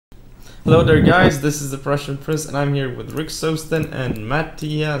Hello there guys, this is the Prussian Prince and I'm here with Rick Sosten and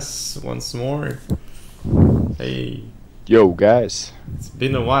Matthias once more. Hey. Yo guys. It's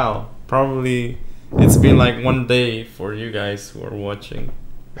been a while. Probably it's been like one day for you guys who are watching.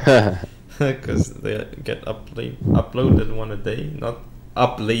 Because they get uploaded one a day. Not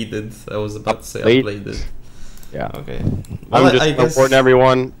uploaded, I was about to say uploaded. Yeah. Okay. Well, I'm just gonna warn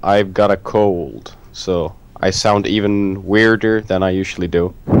everyone, I've got a cold, so I sound even weirder than I usually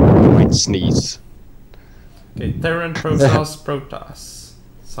do. I might sneeze. Okay, Terran Protoss Protoss.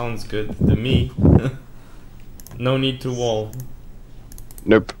 Sounds good to me. No need to wall.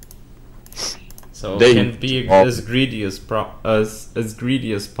 Nope. So it can be as greedy as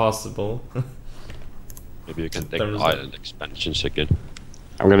greedy as possible. Maybe you can take the island expansions again.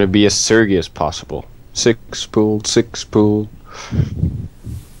 I'm gonna be as surgy as possible. 6 pool.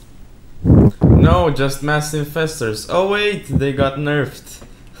 No, just mass infestors. Oh wait, they got nerfed.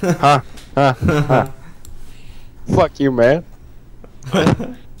 Fuck you, man.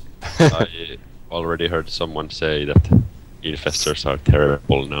 I already heard someone say that infestors are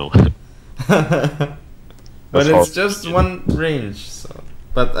terrible now. But it's just one range, so.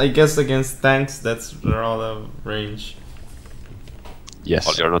 But I guess against tanks, that's a lot of range. Yes.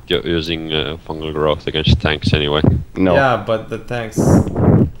 Well, you're not using fungal growth against tanks anyway. No. Yeah, but the tanks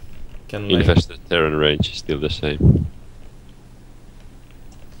can like... Infested Terran range is still the same.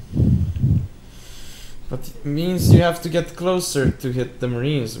 But it means you have to get closer to hit the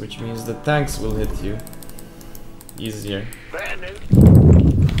Marines, which means the tanks will hit you easier.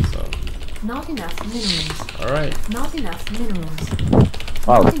 So. Not enough minerals. Alright. Not enough minerals.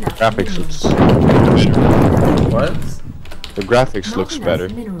 Wow, the graphics looks What? The graphics looks better.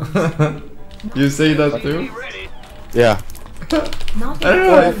 You say that too? Yeah. I don't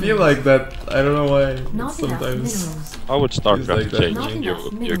know, I feel like that. I don't know why. Sometimes. How would StarCraft like change?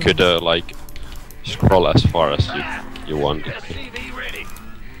 You could like scroll as far as you want.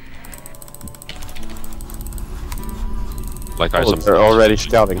 Like I they're already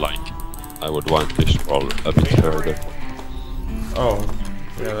scouting. Like I would want to scroll a bit further. Oh,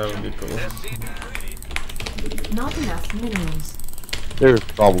 yeah, that would be cool. Not enough minerals. They're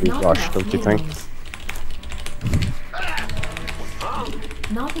probably rushed, don't you think?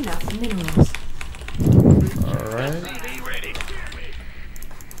 Not enough minerals. Alright.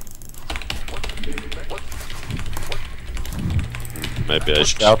 Maybe I should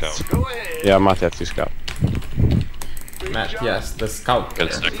scout. Yeah, Matthias to scout. Yes, the scout. Can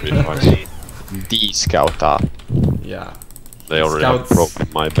sacrifice. The scout. Yeah. They already have broken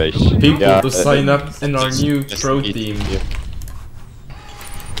my base. People to sign up in our new pro team.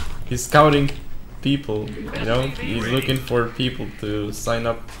 He's scouting people, you know? He's looking for people to sign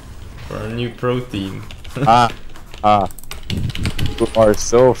up for our new pro team. You are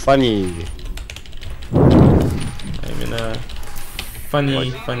so funny. I'm in a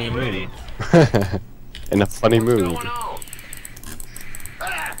funny mood. In a funny mood.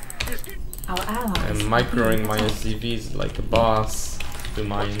 I'm microing my SCVs like a boss to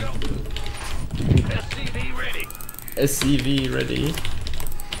mine. SCV ready.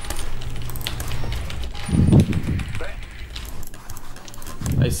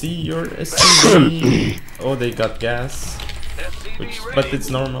 I see your SCV. Oh, they got gas. But it's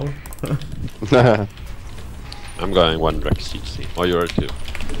normal. I'm going 1 Rex CC. Oh, you're 2.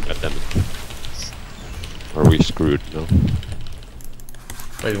 Goddammit. Are we screwed now?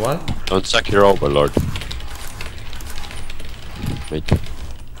 Wait, what? Don't sack your overlord. Wait.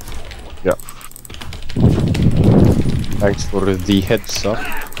 Yeah. Thanks for the heads up.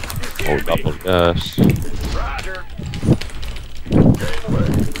 Oh, double gas.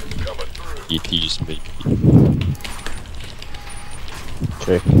 ETs maybe.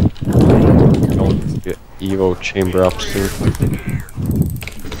 Okay. Get Evo chamber up soon.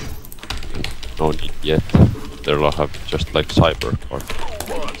 No need yet. They'll have just like cyber core.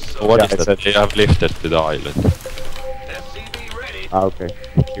 So what is that? They have lifted to the island. Okay.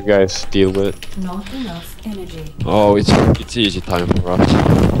 You guys deal with it. Not enough energy. Oh, it's easy time for us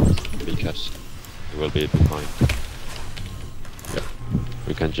because we will be behind. Yeah.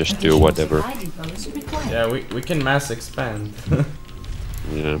 We can just do whatever. Yeah, we can mass expand.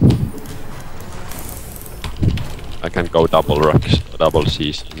 Yeah. I can go double rocks, double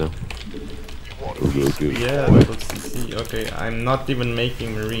CC now. Yeah, double CC. Okay, I'm not even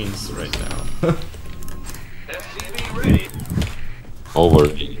making Marines right now.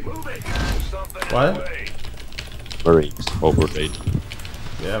 Overrated. What? Marines, overrated.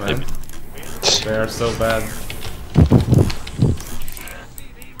 Yeah, man. They are so bad.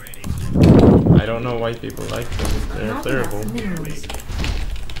 I don't know why people like them. They're terrible.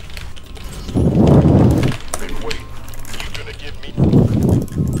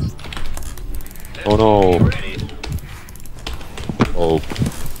 no. Oh.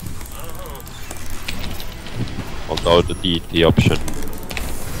 Although the DT option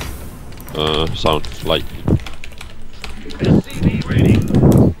sounds like SCV ready.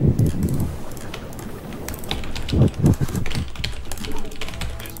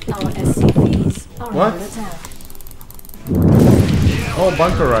 Our SCVs are What? under attack. Oh,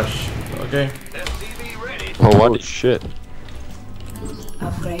 bunker rush. Okay. SCV ready. oh what Oh is shit.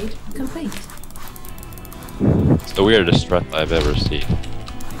 Upgrade complete. it's the weirdest strat I've ever seen.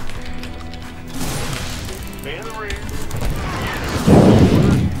 In the rear.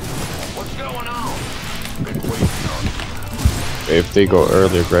 What's going on? Been waiting on you. If they go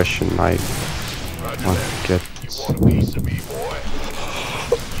early aggression, I might get. Want a piece of me, boy?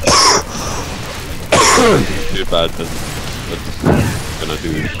 Too bad that's gonna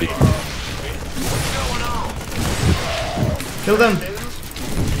do shit. What's going on? Kill them.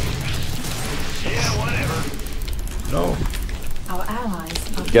 Yeah, whatever. No. Our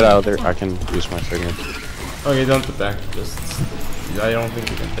allies are Get out of there. being I attacked. can use my finger. Okay, don't attack. Just. I don't think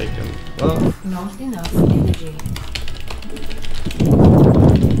you can take them. Well, Not enough energy.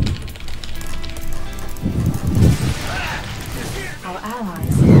 Our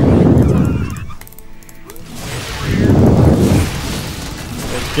allies are being attacked.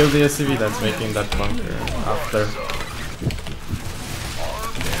 kill the SCV that's making that bunker after.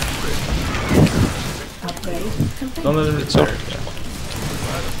 Upgrade complete. Don't let him It's up. return. Yeah.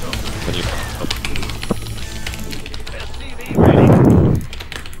 When you SCV ready.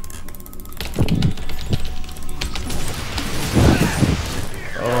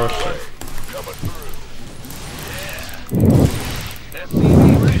 Oh shit. Coming through.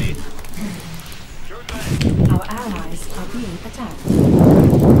 SCV ready. Sure thing. Our allies are being attacked.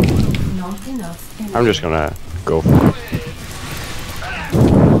 Not enough energy. I'm just gonna go for it.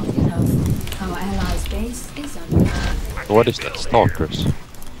 Not enough. Our allies' base is under attack. what is that? Stalkers?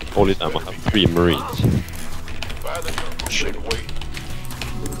 Holy damn, I have 3 marines. By the shit, wait.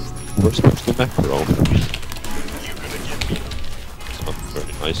 We're supposed to macro. You gonna get me? It's not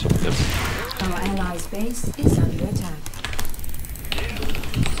very nice of him. Our allies' base is under attack.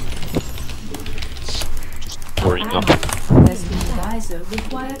 Pouring up. There's been geyser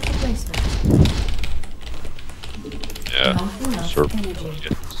required replacement. Yeah. Not enough Sure. energy.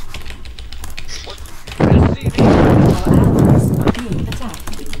 Yes. SCV Our allies are being attacked.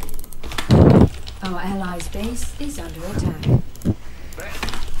 Our allies' base is under attack.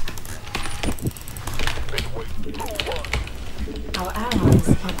 been waiting. Our allies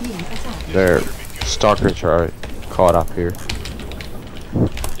are being attacked. Their stalkers are caught up here.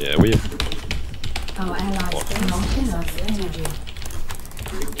 Yeah, we have Our allies' base not enough energy.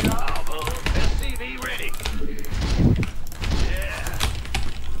 Job, SCV ready. Yeah.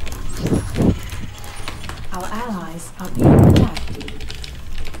 Our allies are being attacked.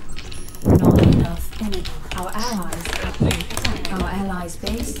 Not enough energy. Our allies are being attacked. Our allies'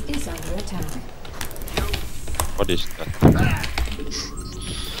 base is under attack. what is that?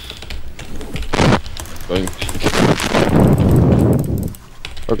 Going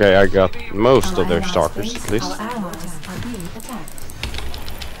Okay, I got most Our of their allies' stalkers base- at least. Our allies are being attacked.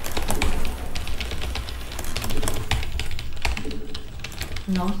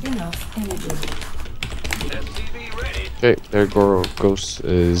 Not enough energy. SCV ready. Okay, there goes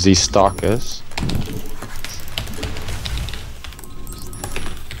the stalkers.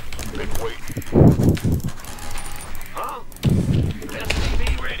 Been waiting. Huh?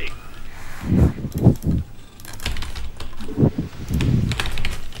 SCV ready.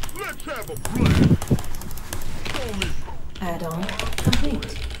 Let's have a play. Show me. Add-on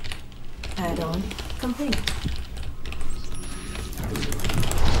complete. Add-on complete.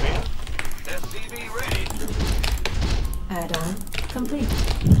 SCV ready. Add-on complete.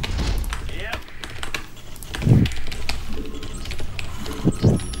 Yep.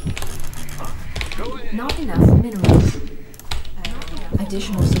 Go ahead. Not enough minerals.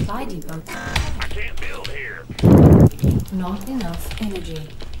 Additional supply depot. I can't build here. Not enough energy.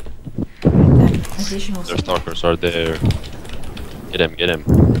 Additional Their supply. stalkers are there. Get him, get him.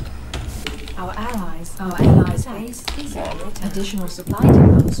 Our allies' base is under attack. Additional supply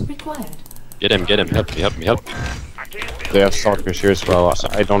depots required. Get him, help me, help me, help me. I can't build They have stalkers here as well.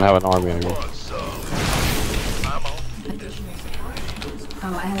 I don't have an army anymore. I'm on. Additional supply depots.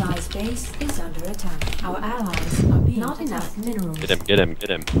 Our allies' base is under attack. Our allies are being not enough minerals. Get him, get him, get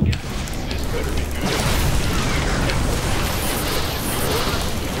him.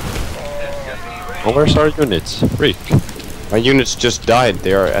 Oh, where's our units? Freak. My units just died.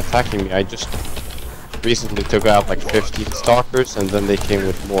 They are attacking me. I just recently took out like 15 stalkers and then they came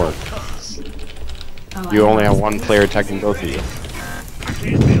with more. Our You only have allies' one base player is attacking under both of you. attack. I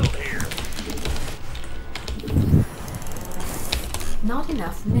can't build here. Not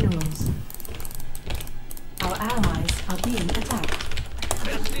enough minerals. Our allies are being attacked.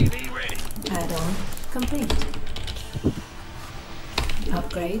 SCV ready. Add-on complete.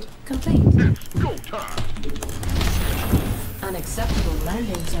 Upgrade complete. It's go time. Unacceptable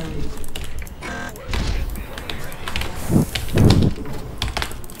landing zone.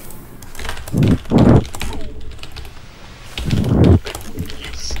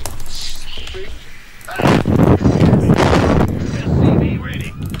 SCV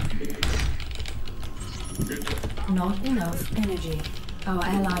ready. Not enough energy. Our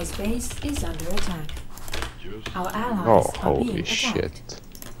allies' base is under attack. Our allies Oh, are holy being shit. attacked.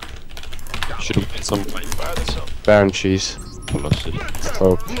 Should have made some Banshees. velocity.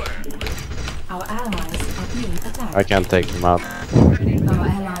 Oh, Our allies are being attacked. I can't take them out. Our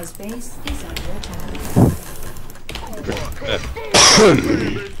allies' base is under attack.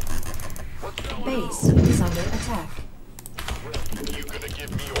 Base is under attack. You gonna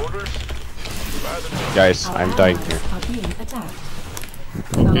give me orders? Guys, Our I'm dying allies here. are being attacked.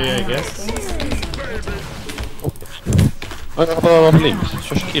 Okay, Our I allies' guess. base is under attack. I have a lot of links.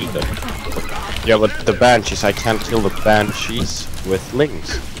 Just kill them. Yeah, but the Banshees, I can't kill the Banshees with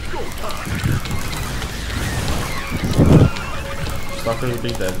links. Stalkers be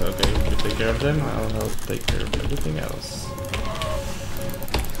dead. Okay, you take care of them. I'll help take care of everything else.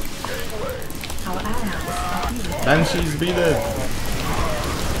 Our allies are being attacked. Banshees be dead.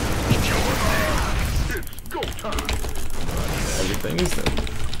 It's go time. Everything is dead.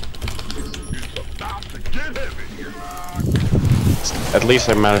 About to get heavy. At least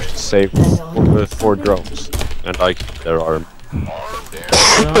I managed to save with 4 drones. And like there are. Armed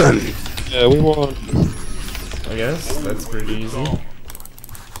and Yeah, we won. I guess that's pretty easy.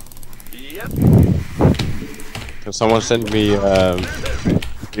 yep. Can someone send me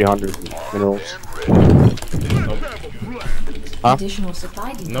 300 minerals? Huh? Additional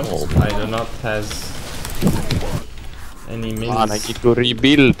supply depots. No, I do not has any Man, I minis. need to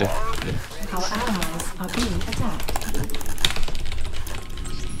rebuild. Our allies are being attacked.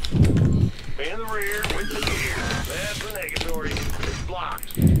 In the rear with the gear. That's the negatory. It's blocked.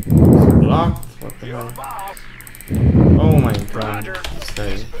 Blocked? What the hell? Boss. Oh my god.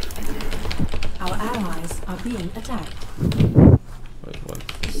 Stay. Our allies are being attacked. Wait, what?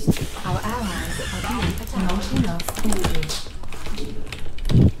 Our allies are being attacked. Not enough energy.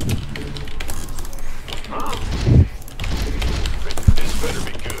 This better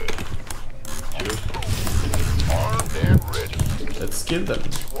be good. Just armed and ready. Let's kill them.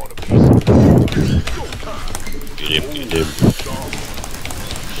 Want a piece Get him, get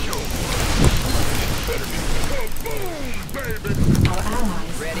him. Our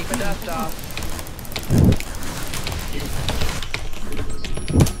allies Ready for dust off.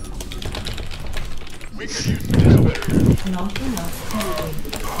 we could use this better. not enough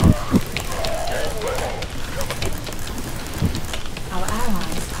energy. Our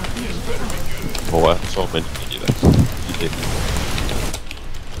allies are being attacked. Oh, I have so many idiots.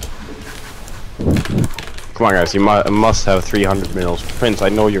 Come on, guys, you must have 300 minerals. Prince, I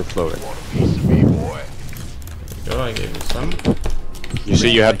know you're floating. Piece of me, boy. Go, I gave you some. You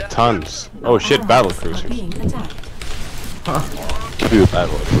see, you had tons. Oh shit, Our battle allies are cruisers. being attacked. 2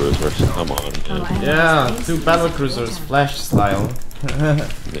 battle cruisers, come on. Our Yeah, allies' Yeah, base 2 is battle under cruisers, attack. flash style.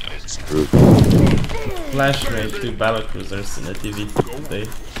 it's true. Flash made 2 battle cruisers in a TV today.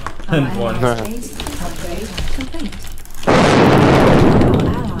 Our And one. allies' base upgrade complete. Our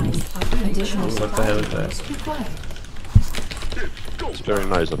allies are being additional What the supply hell is that? depots required. It's very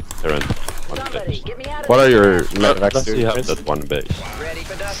nice of Terran. One Somebody, base. get me out of What are here. your medevacs Does he doing, have Prince? that one base? Ready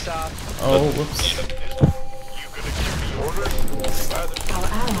for dust off. Oh, whoops. You gonna give me orders? By the Our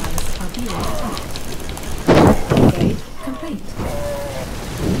allies are being attacked. Upgrade complete.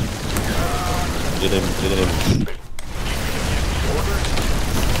 Get him.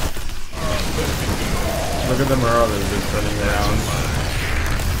 Look at the Marauders just running around.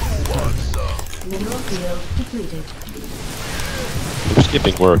 Mineral field depleted. I'm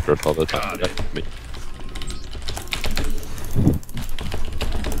skipping workers all the time. That's me.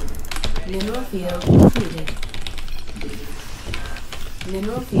 Mineral field depleted.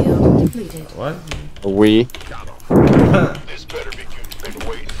 Mineral field depleted. What? We. This better be good. Been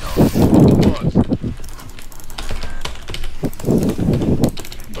waiting on months.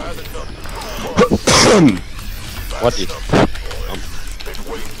 By the number. What is? Been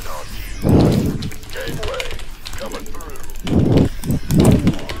waiting on you. Gateway coming through.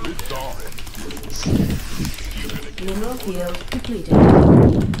 It's on. Mineral field depleted.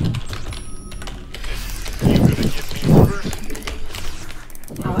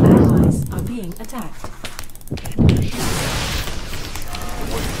 attack.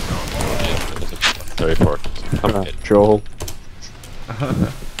 Very important. Okay. Joel.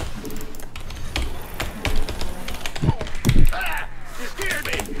 You scared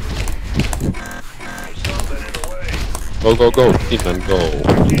me. Something in the way. Go, Ethan, go.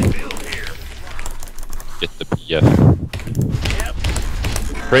 Can't build here. Get the PF. Yep.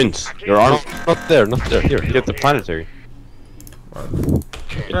 Prince, your arm. Not there. Here. Get the planetary. What?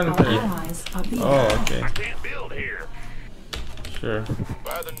 Our Planetary. allies are being Oh, attacked. okay. I can't build here. Sure.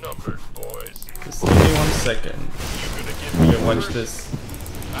 By the numbers, boys. Just give me 1 second. You gonna get You me can watch orders? this.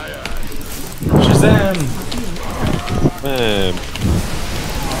 Aye, aye. Shazam! Man.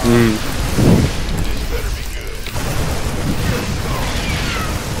 Hmm. This better be good.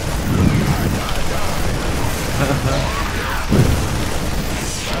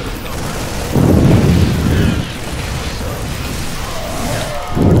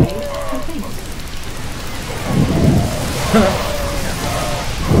 Upgrade complete.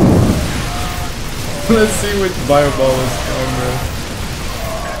 Let's see which fireball is stronger.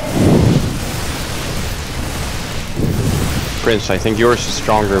 Prince, I think yours is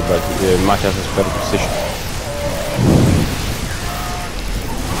stronger, but Matthias has better position.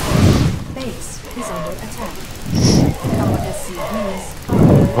 Base is under attack. Our SCVs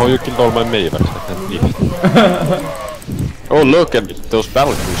are Oh, you killed all my Mavics. I can't leave. Oh, look at those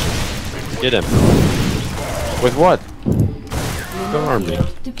battle cruisers. Get him. With what? army.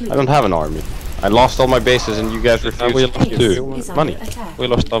 I don't have an army. I lost all my bases and you guys we refused lost to two. give Is me under money. attack. We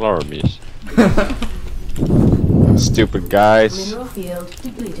lost all armies. Stupid guys. Mineral field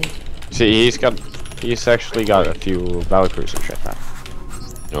depleted. See, he's actually got a few battle cruisers right now.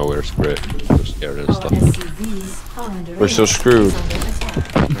 No, we're scared. We're scared and Our stuff. SCVs are under We're so attack. screwed.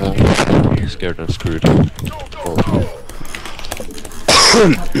 Is under attack. Scared and screwed.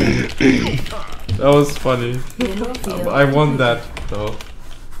 That was funny. Mineral field I won depleted. that though.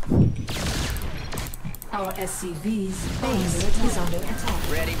 Our SCV's base is under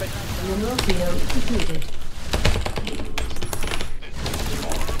attack. Ready, but Mineral field depleted.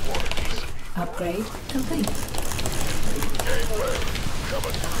 Upgrade complete.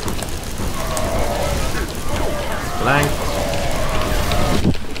 Blank.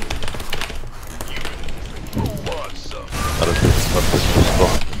 I don't think it's not this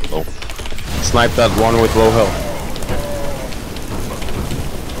strong. Oh, Snipe that one with low health.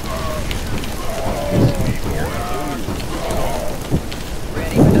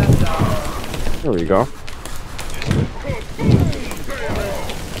 ready for dust off. There we go.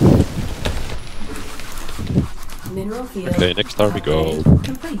 Mineral field. okay, next time we go. Upgrade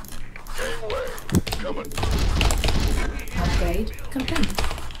complete. Upgrade complete.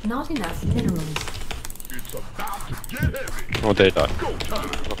 Not enough minerals. Oh, they died.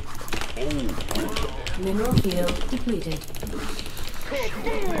 Mineral field depleted.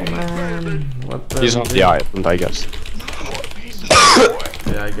 Man, what the? He's on the island, I guess.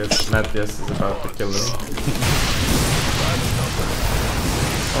 Yeah, I guess Matthias is about to kill him.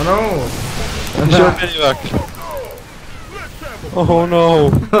 Oh no! Oh no!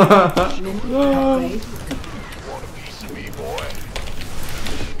 Mineral upgrade.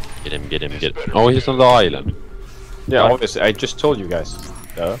 Get him. Oh, he's on the island. Yeah, obviously. I just told you guys.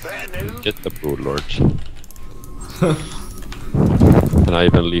 Get the brood lords. And I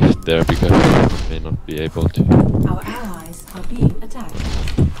even live there because I may not be able to. Our allies are being attacked.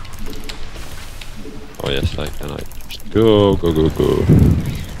 Oh yes, I can. I just go. In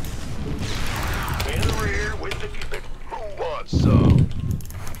the rear with the who wants some?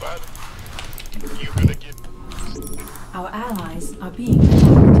 But you gonna get Our allies are being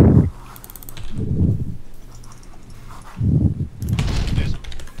attacked. this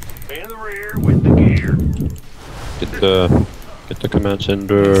in the rear with the gear. Get the command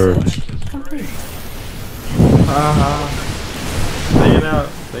center. Research complete. Haha. Take it out.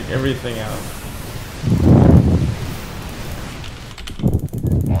 Take everything out.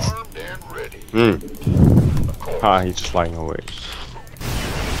 Armed and ready. Ah, he's flying away.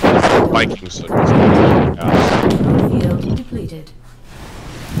 Vikings. Yeah. Mineral field depleted.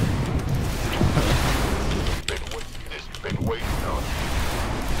 This been waiting on.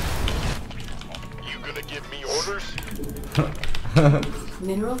 You gonna give me orders?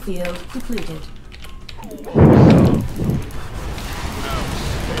 Mineral field depleted.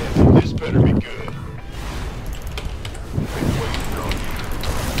 Outstanding. This better be good. Been waiting on you.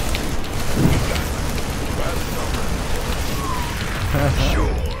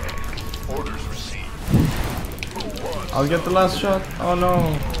 Sure. Orders received. I'll get the last shot. Oh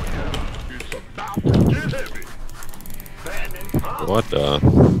no! It's about to get heavy. Bandit, What the?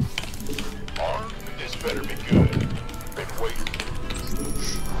 armed good. Been waiting.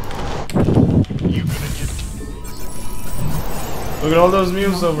 You gonna get Look at all those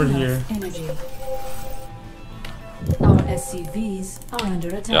mules over Enough here. Energy. Our SCVs are under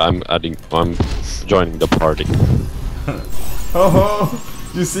attack. Yeah, I'm joining the party. Oh,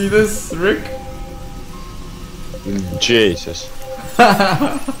 you see this, Rick? Jesus.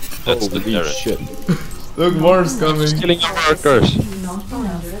 That's the Holy terror. shit. Look, more's coming. Killing our workers. Not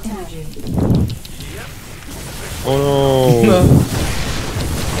enough energy. Oh no.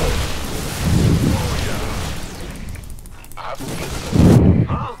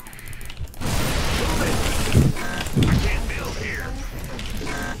 huh? I can't build here.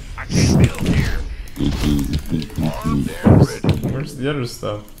 I can't build here. They're ready. Where's the other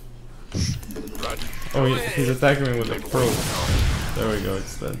stuff? Roger. Oh, he's attacking me with a probe. There we go,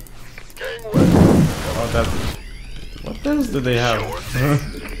 it's dead. Gangway. Oh, that. What else do they have?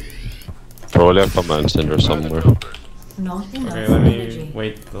 Probably a command center somewhere. Not enough Okay, let me energy.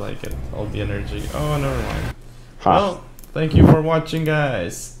 wait till I get all the energy. Oh, never mind. Ha. Well, thank you for watching,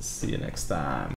 guys. See you next time.